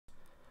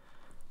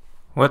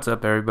What's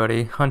up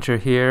everybody, Hunter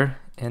here,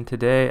 and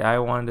today I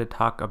wanted to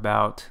talk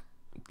about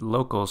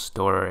local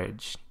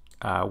storage,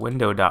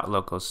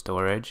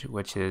 window.localStorage,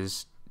 which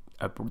is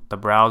the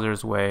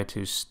browser's way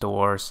to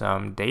store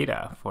some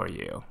data for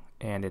you.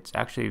 And it's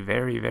actually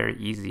very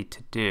easy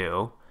to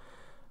do.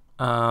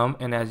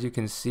 And as you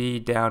can see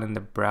down in the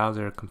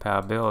browser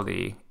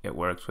compatibility, it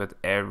works with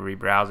every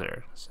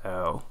browser.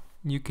 So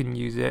you can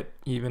use it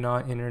even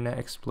on Internet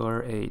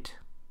Explorer 8.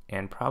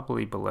 And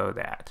probably below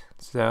that.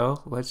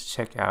 So let's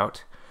check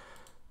out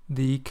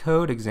the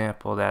code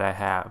example that I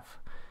have.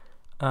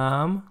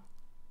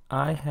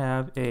 I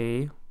have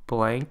a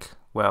blank,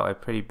 well, a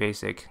pretty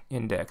basic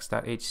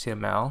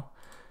index.html,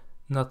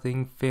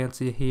 nothing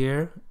fancy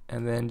here,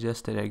 and then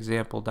just an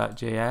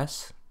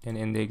example.js, and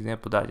in the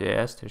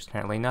example.js there's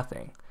currently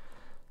nothing.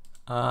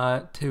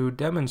 To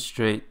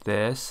demonstrate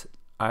this,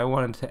 I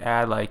wanted to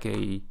add like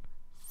a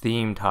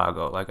theme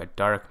toggle, like a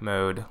dark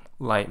mode,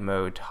 light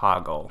mode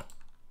toggle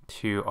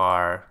to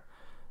our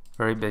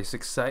very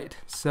basic site.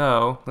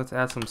 So let's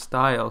add some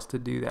styles to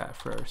do that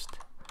first.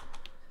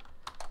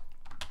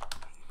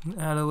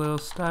 Add a little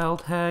style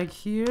tag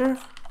here.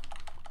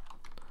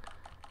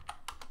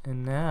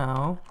 And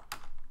now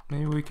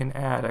maybe we can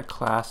add a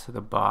class to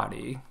the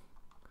body.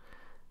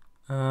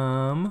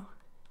 Yeah,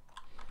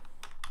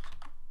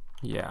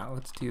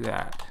 let's do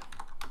that.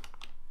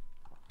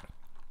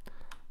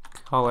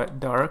 Call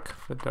it dark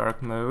for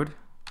dark mode.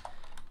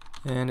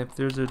 And if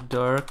there's a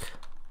dark,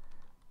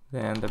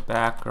 then the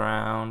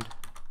background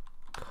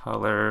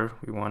color,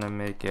 we want to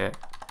make it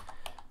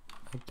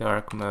a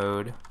dark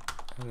mode,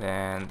 and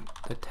then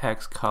the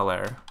text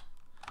color,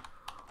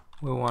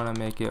 we want to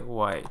make it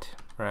white,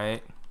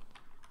 right?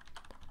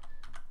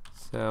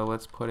 So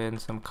let's put in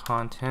some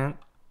content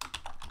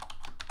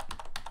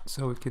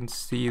so we can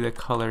see the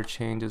color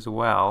change as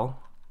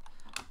well.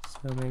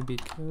 So maybe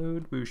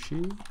code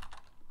Bushi,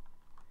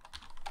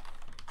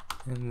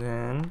 and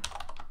then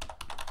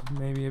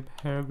maybe a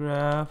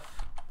paragraph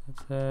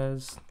that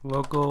says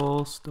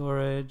local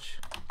storage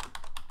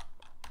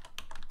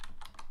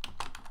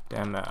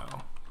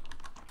demo.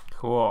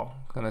 Cool.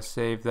 Gonna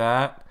save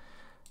that.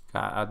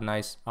 Got a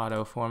nice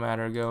auto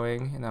formatter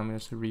going, and I'm going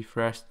to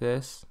refresh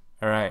this.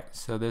 Alright,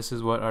 so this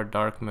is what our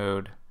dark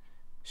mode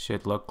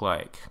should look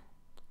like.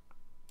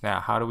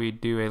 Now, how do we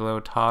do a low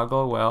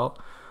toggle? Well,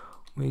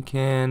 we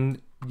can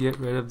get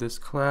rid of this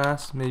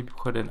class, maybe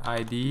put an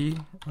ID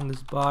on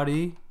this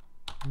body,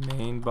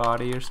 main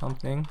body or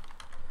something.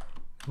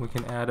 We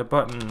can add a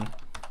button.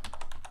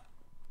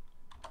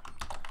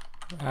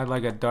 Add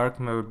like a dark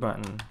mode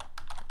button.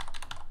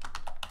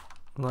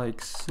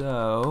 Like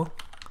so.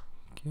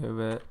 Give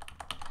it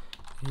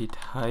a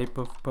type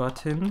of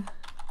button.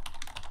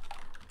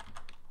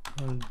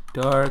 And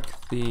dark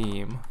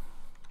theme.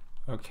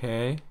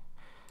 Okay.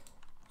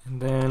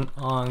 And then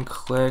on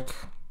click,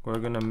 we're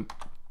gonna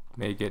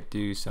make it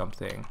do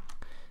something.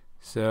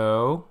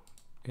 So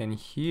in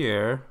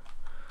here,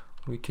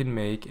 we can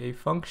make a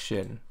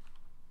function.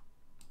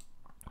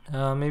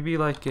 Maybe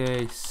like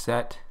a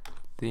set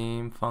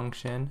theme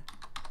function,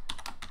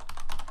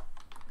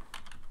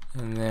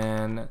 and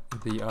then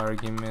the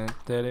argument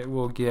that it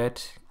will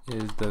get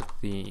is the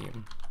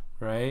theme,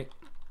 right?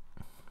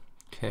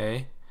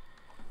 Okay,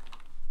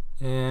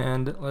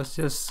 and let's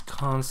just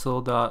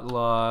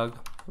console.log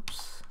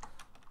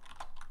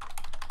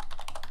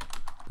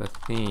the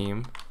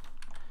theme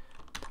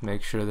to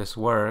make sure this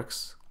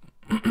works.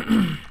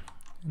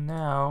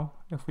 Now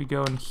if we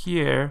go in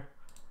here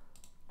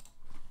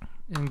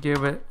and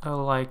give it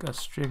like a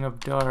string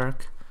of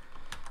dark,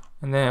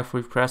 and then if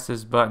we press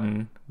this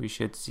button, we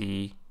should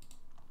see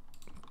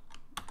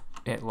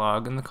it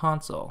log in the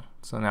console.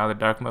 So now the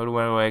dark mode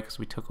went away because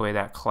we took away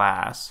that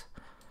class.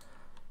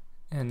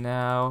 And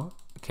now,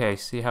 okay,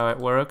 see how it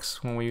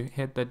works? When we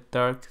hit the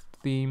dark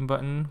theme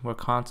button, we're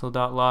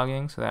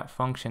console.logging, so that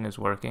function is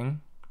working.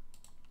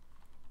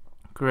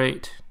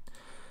 Great.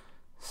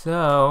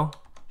 So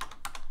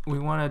we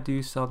want to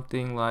do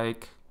something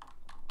like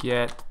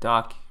get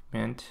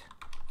document,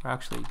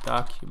 actually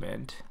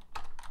document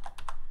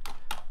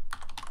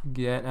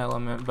get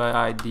element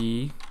by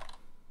ID,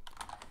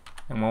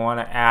 and we want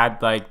to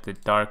add like the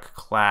dark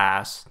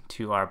class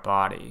to our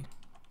body,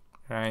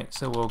 right?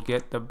 So we'll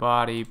get the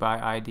body by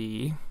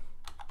ID,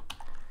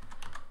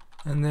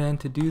 and then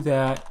to do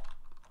that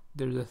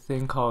there's a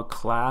thing called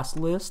class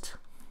list,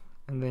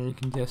 and then you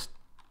can just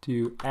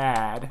do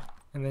add,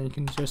 and then you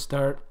can just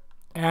start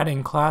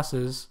adding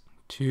classes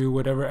to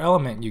whatever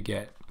element you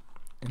get.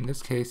 In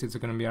this case it's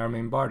going to be our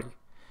main body.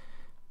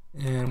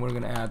 And we're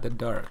going to add the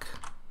dark.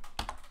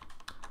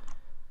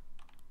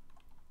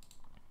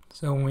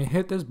 So when we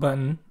hit this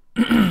button,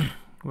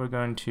 we're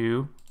going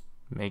to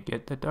make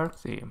it the dark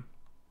theme.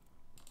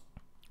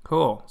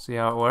 Cool. See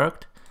how it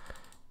worked?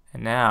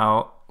 And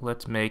now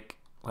let's make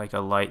like a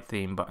light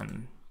theme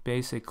button.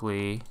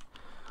 Basically,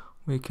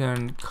 we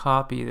can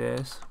copy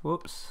this.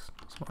 Whoops.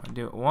 Just want to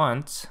do it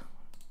once.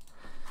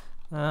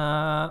 We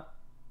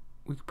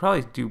could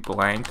probably do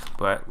blank,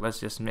 but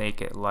let's just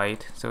make it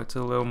light so it's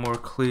a little more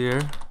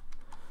clear.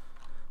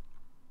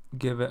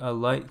 give it a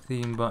light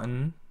theme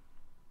button,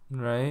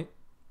 right?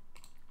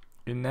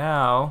 And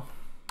now,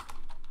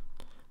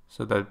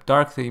 so the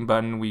dark theme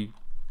button we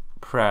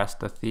press,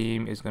 the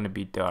theme is going to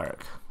be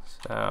dark.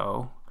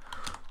 So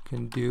we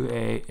can do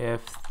a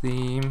if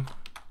theme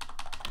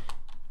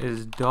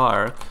is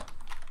dark,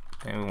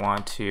 and we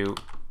want to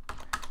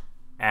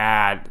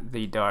add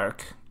the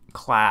dark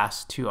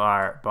class to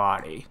our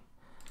body.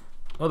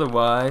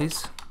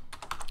 Otherwise,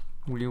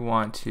 we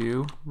want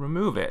to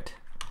remove it.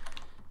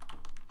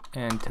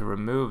 And to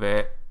remove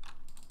it,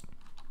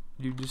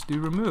 you just do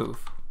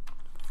remove.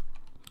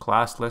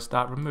 Class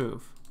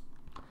list.remove.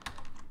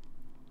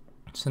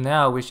 So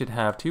now we should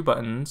have two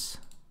buttons.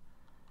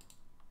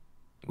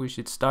 We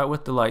should start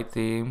with the light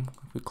theme.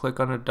 If we click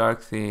on a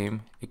dark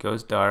theme, it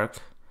goes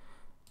dark.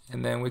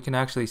 And then we can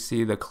actually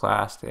see the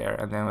class there.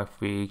 And then if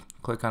we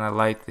click on a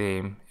light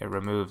theme, it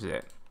removes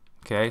it.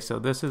 Okay, so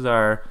this is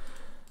our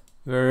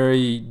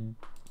very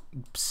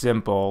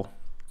simple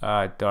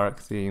dark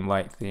theme,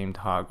 light theme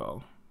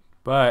toggle.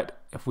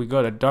 But if we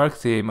go to dark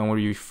theme and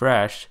we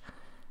refresh,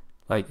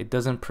 like it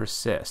doesn't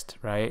persist,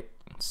 right?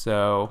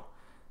 So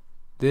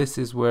this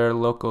is where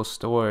local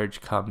storage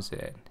comes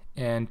in.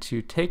 And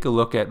to take a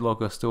look at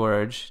local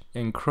storage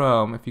in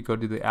Chrome, if you go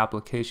to the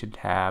application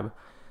tab,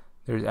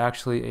 there's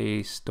actually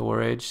a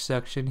storage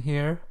section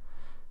here,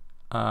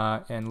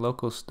 and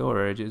local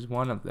storage is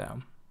one of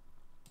them.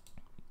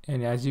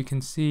 And as you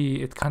can see,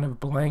 it's kind of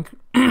blank.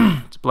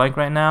 It's blank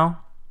right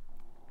now.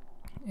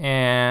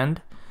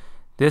 And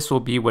this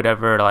will be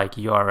whatever like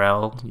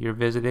URL you're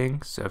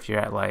visiting. So if you're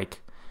at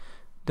like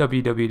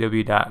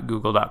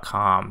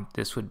www.google.com,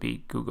 this would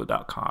be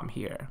google.com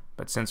here.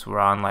 But since we're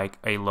on like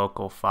a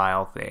local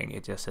file thing,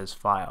 it just says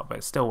file, but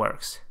it still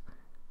works.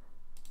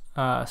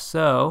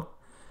 So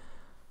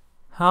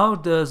how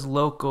does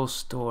local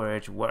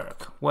storage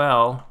work?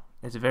 Well,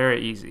 it's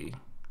very easy.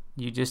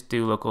 You just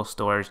do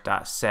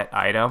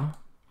localStorage.setItem,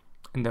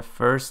 and the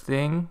first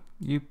thing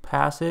you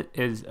pass it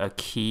is a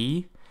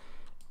key,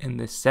 and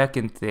the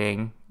second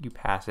thing you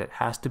pass it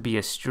has to be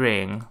a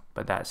string,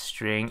 but that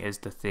string is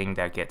the thing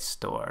that gets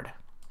stored.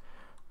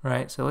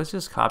 Right, so let's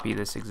just copy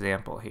this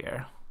example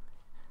here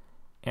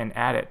and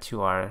add it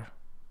to our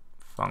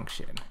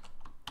function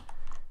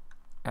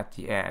at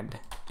the end.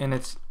 And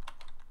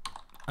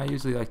I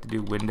usually like to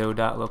do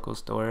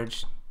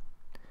window.localStorage,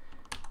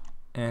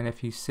 and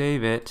if you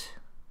save it,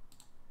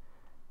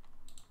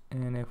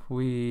 and if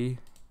we,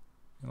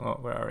 well,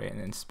 we're already in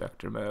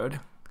inspector mode,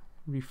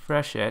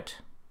 refresh it,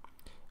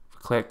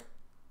 click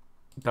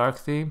dark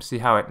theme, see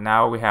how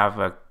now we have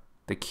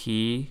the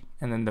key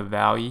and then the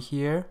value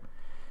here,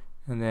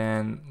 and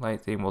then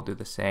light theme will do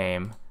the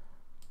same.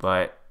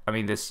 But I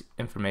mean, this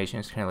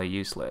information is currently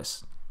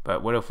useless,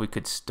 but what if we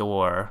could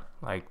store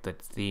like the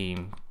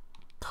theme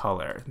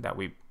color that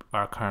we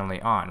are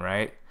currently on,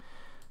 right?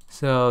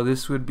 So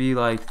this would be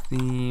like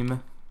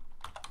theme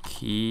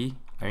key.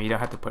 I mean, you don't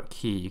have to put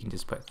key, you can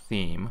just put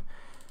theme.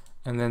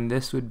 And then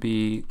this would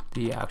be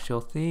the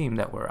actual theme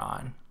that we're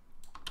on,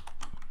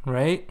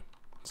 right?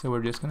 So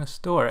we're just going to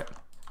store it.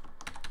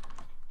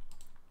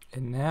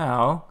 And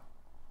now,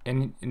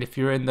 and if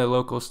you're in the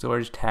local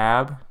storage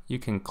tab, you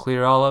can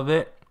clear all of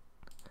it.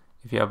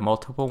 If you have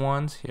multiple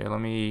ones, here,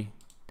 let me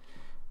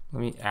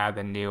add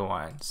the new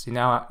one. See,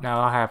 now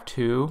I have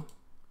two,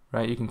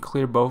 right? You can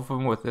clear both of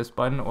them with this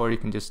button, or you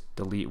can just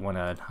delete one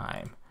at a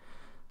time.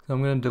 So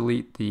I'm going to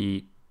delete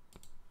the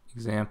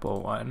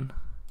example one.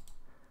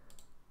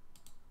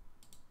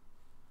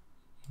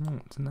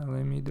 It's not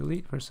letting me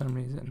delete for some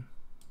reason.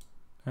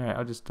 Alright,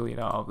 I'll just delete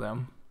all of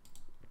them.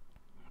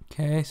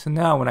 Okay, so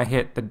now when I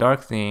hit the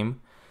dark theme,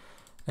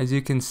 as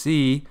you can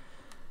see,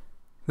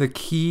 the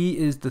key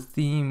is the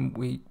theme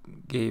we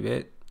gave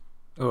it,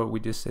 or we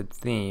just said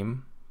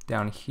theme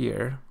down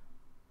here.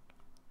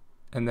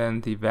 And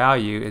then the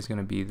value is going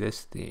to be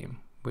this theme,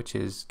 which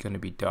is going to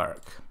be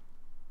dark.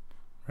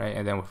 Right,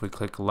 and then if we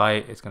click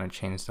light, it's going to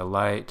change to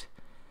light.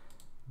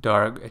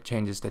 Dark, it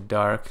changes to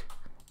dark.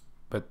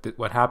 But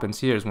what happens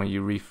here is when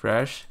you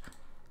refresh,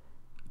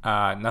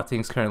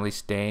 nothing's currently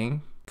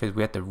staying because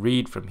we have to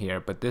read from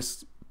here, but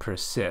this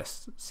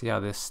persists. See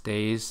how this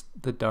stays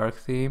the dark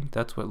theme?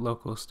 That's what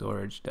local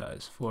storage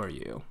does for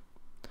you.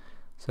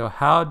 So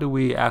how do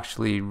we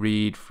actually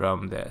read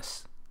from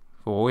this?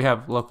 Well, we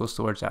have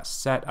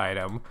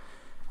localStorage.setItem.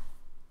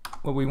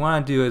 What we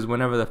want to do is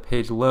whenever the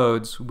page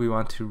loads, we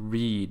want to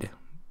read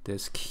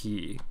this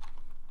key.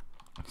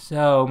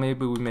 So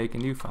maybe we make a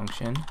new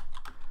function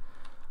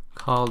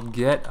called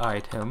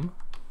getItem,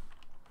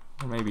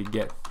 or maybe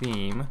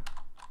getTheme,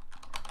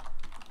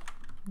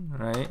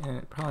 right? And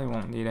it probably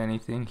won't need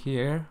anything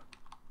here.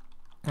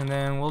 And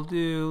then we'll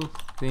do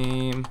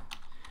theme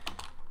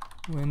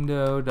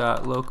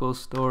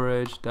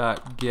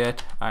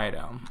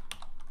window.localStorage.getItem.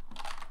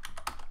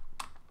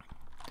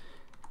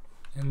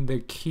 And the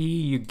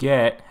key you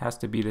get has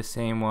to be the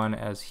same one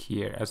as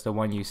here, as the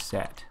one you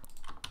set.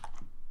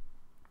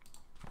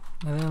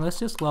 And then let's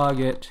just log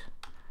it,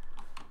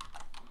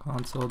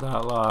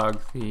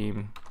 console.log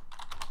theme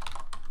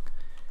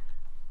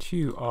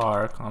to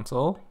our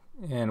console,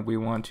 and we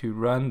want to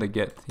run the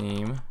get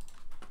theme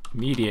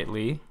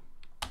immediately.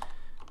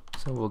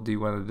 So we'll do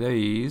one of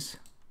these.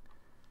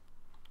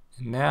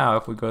 And now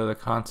if we go to the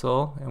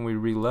console and we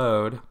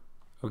reload,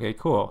 okay,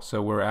 cool.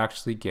 So we're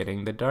actually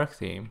getting the dark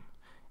theme.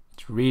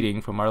 It's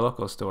reading from our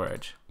local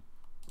storage.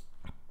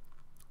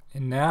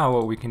 And now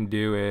what we can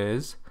do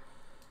is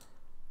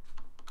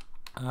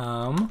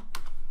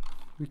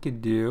we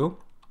could do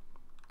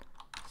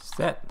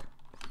set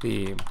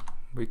theme.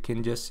 We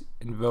can just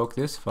invoke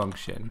this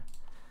function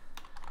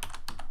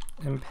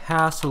and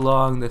pass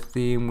along the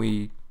theme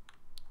we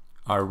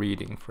are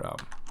reading from.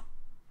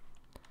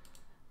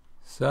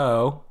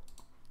 So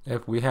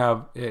if we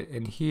have it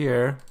in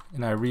here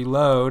and I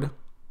reload,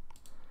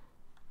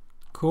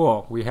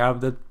 cool, we have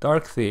the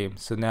dark theme.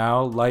 So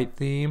now light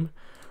theme,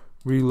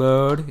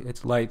 reload,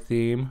 it's light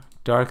theme,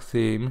 dark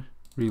theme,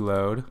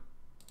 reload. You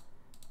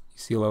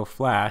see a little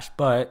flash,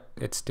 but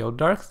it's still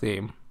dark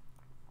theme.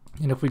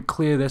 And if we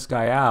clear this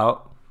guy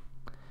out,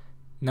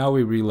 now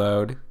we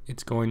reload,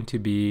 it's going to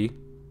be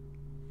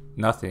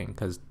nothing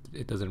because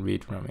it doesn't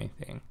read from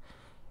anything.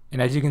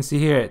 And as you can see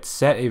here, it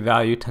set a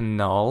value to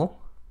null.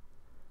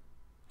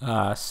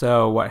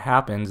 So what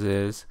happens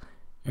is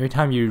every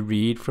time you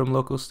read from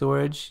local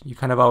storage, you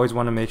kind of always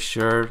want to make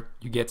sure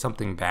you get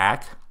something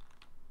back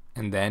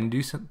and then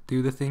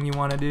do the thing you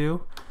want to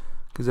do.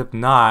 Because if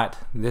not,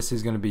 this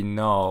is going to be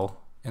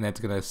null and it's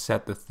going to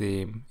set the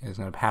theme. It's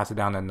going to pass it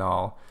down to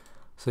null.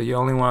 So you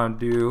only want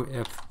to do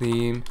if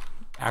theme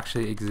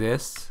actually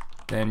exists,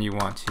 then you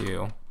want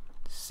to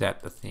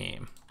set the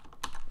theme.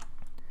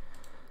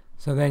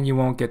 So then you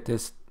won't get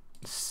this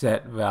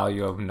set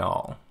value of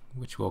null,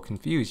 which will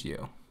confuse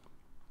you.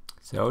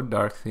 So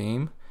dark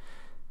theme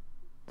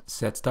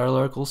sets our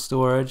local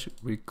storage,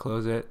 we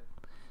close it.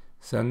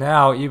 So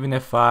now even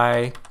if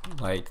I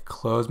like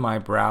close my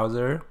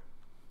browser,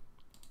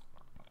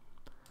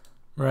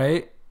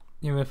 right?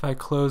 Even if I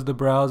close the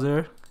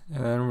browser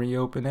and then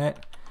reopen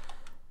it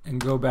and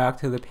go back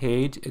to the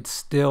page, it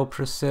still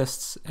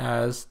persists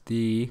as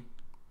the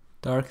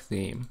dark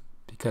theme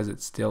because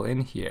it's still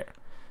in here.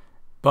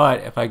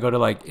 But if I go to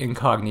like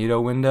incognito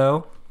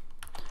window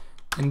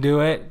and do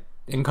it,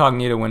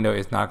 incognito window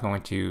is not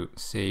going to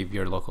save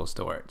your local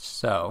storage.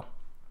 So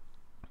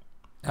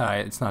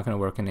it's not going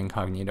to work in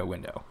incognito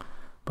window.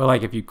 But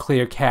like if you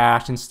clear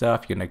cache and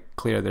stuff, you're going to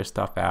clear their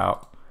stuff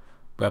out.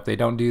 But if they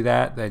don't do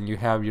that, then you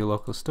have your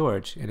local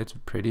storage, and it's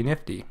pretty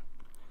nifty.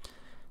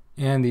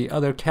 And the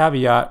other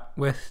caveat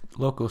with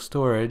local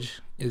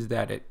storage is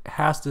that it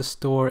has to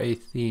store a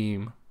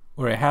theme,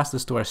 or it has to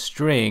store a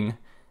string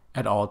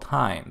at all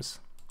times.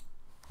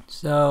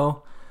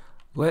 So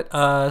let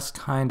us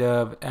kind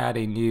of add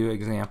a new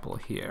example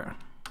here.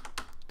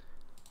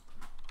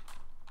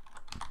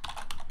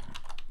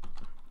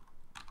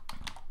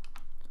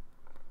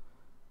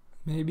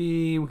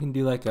 Maybe we can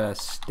do like a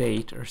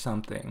state or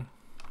something,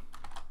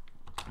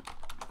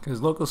 because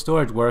local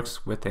storage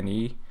works with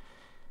any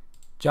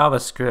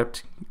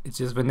JavaScript. It's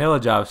just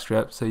vanilla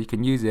JavaScript, so you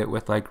can use it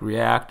with like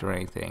React or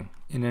anything.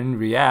 And in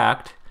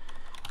React,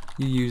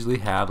 you usually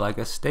have like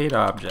a state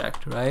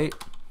object, right?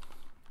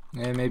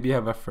 And maybe you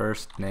have a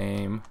first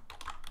name,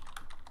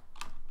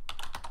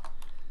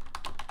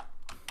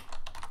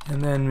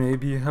 and then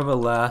maybe you have a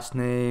last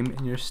name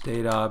in your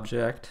state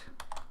object,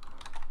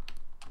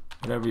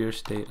 whatever your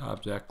state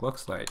object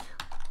looks like,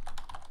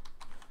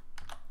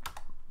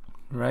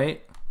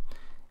 right?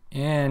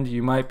 And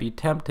you might be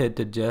tempted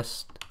to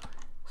just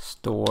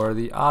store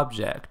the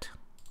object.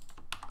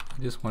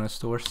 I just want to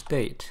store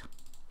state,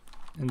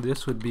 and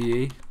this would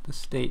be the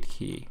state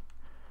key,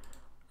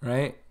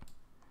 right?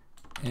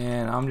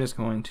 And I'm just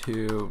going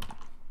to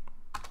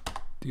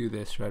do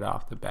this right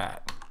off the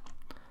bat.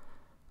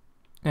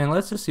 And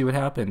let's just see what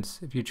happens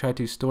if you try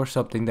to store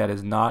something that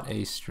is not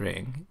a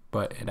string,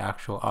 but an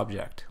actual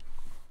object,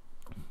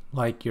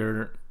 like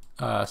your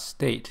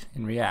state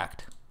in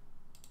React.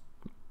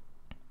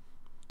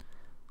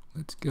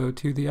 Let's go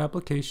to the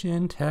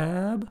application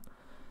tab.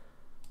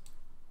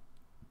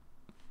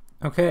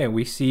 Okay,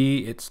 we see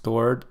it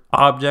stored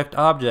object,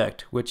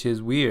 which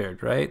is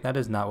weird, right? That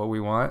is not what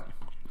we want.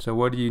 So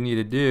what you need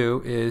to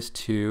do is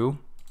to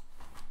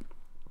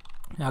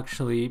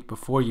actually,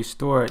 before you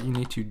store it, you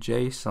need to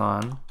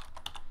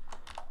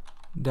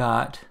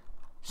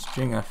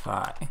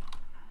JSON.stringify.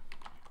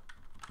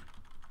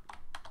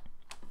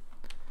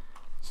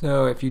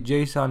 So if you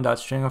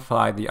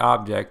JSON.stringify the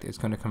object, it's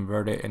going to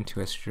convert it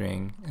into a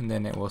string, and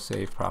then it will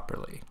save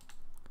properly.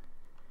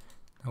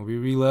 Now we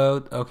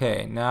reload.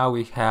 Okay, now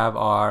we have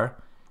our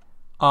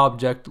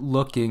object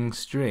looking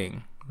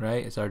string,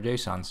 right? It's our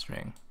JSON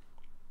string.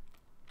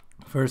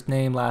 First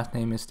name, last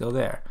name is still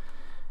there.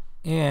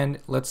 And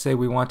let's say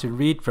we want to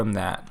read from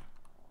that.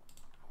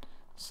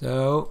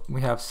 So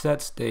we have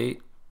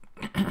setState.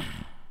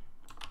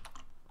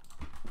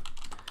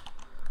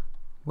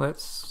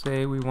 Let's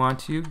say we want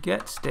to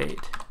get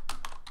state,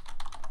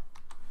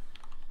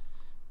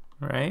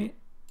 right?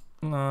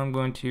 I'm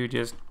going to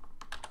just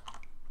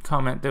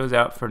comment those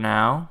out for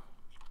now.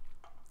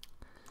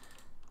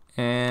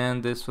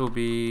 And this will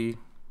be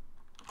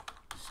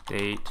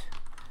state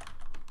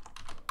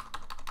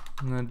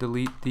I'm going to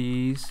delete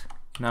these.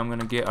 Now I'm going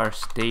to get our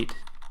state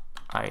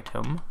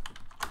item,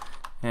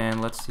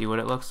 and let's see what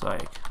it looks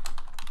like.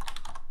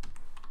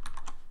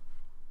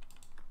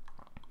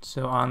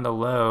 So on the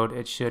load,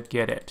 it should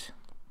get it.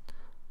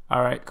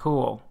 Alright,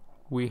 cool.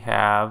 We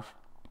have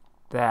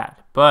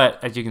that. But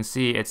as you can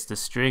see, it's the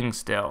string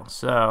still.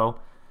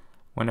 So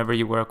whenever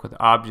you work with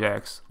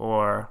objects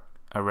or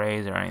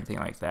arrays or anything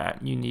like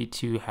that, you need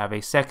to have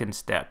a second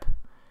step,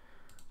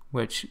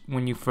 which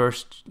when you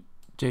first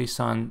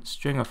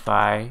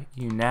JSON.stringify,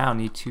 you now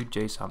need to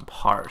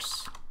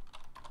JSON.parse.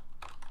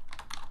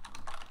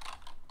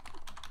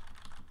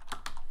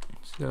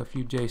 So if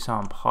you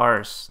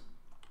JSON.parse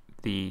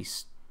the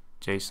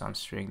JSON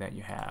string that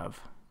you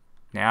have,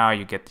 now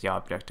you get the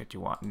object that you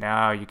want.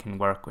 Now you can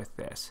work with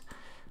this.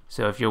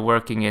 So if you're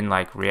working in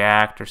like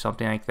React or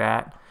something like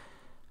that,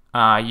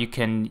 you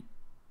can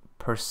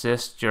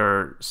persist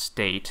your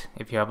state.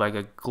 If you have like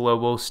a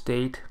global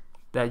state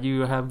that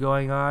you have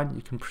going on,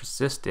 you can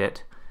persist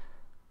it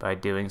by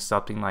doing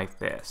something like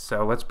this.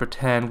 So let's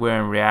pretend we're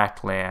in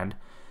React land,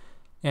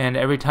 and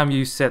every time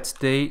you set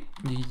state,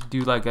 you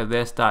do like a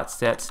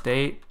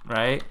this.setState,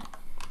 right?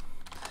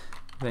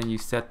 Then you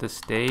set the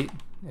state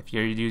if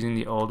you're using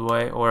the old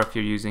way, or if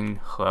you're using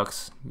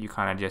hooks, you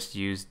kind of just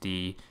use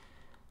the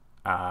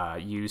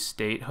use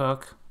state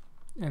hook,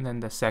 and then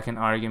the second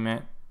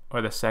argument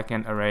or the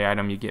second array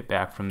item you get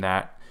back from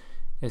that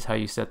is how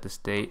you set the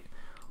state.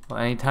 Well,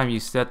 anytime you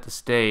set the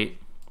state,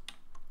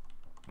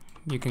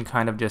 you can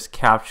kind of just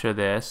capture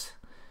this,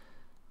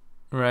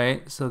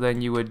 right? So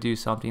then you would do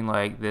something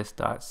like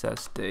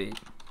this.setState,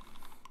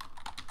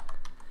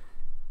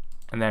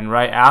 and then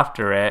right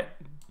after it,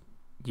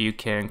 you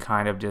can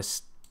kind of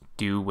just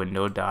do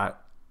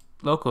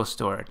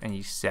window.localStorage, and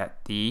you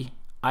set the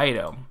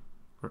item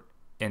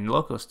in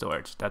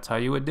localStorage. That's how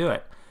you would do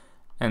it.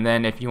 And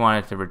then if you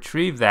wanted to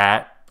retrieve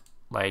that,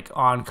 like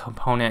on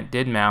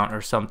componentDidMount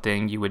or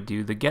something, you would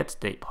do the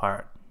getState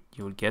part.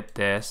 You would get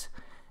this,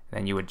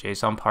 then you would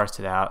JSON parse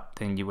it out,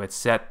 then you would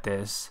set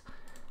this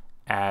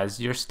as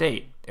your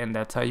state, and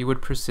that's how you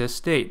would persist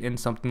state in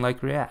something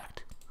like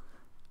React.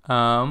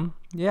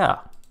 Yeah,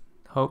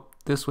 hope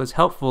this was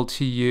helpful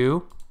to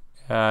you.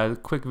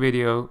 Quick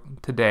video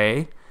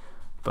today,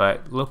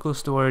 but local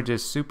storage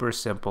is super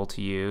simple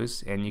to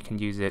use, and you can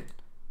use it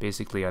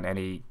basically on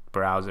any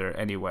browser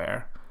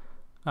anywhere.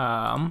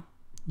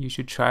 You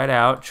should try it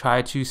out.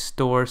 Try to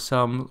store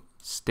some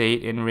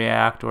state in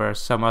React or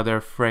some other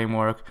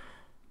framework.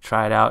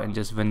 Try it out in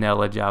just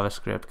vanilla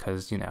JavaScript,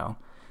 because you know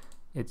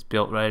it's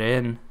built right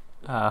in.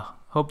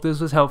 Hope this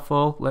was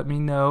helpful. Let me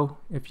know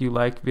if you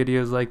like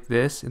videos like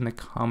this in the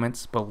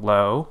comments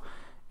below,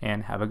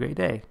 and have a great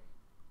day.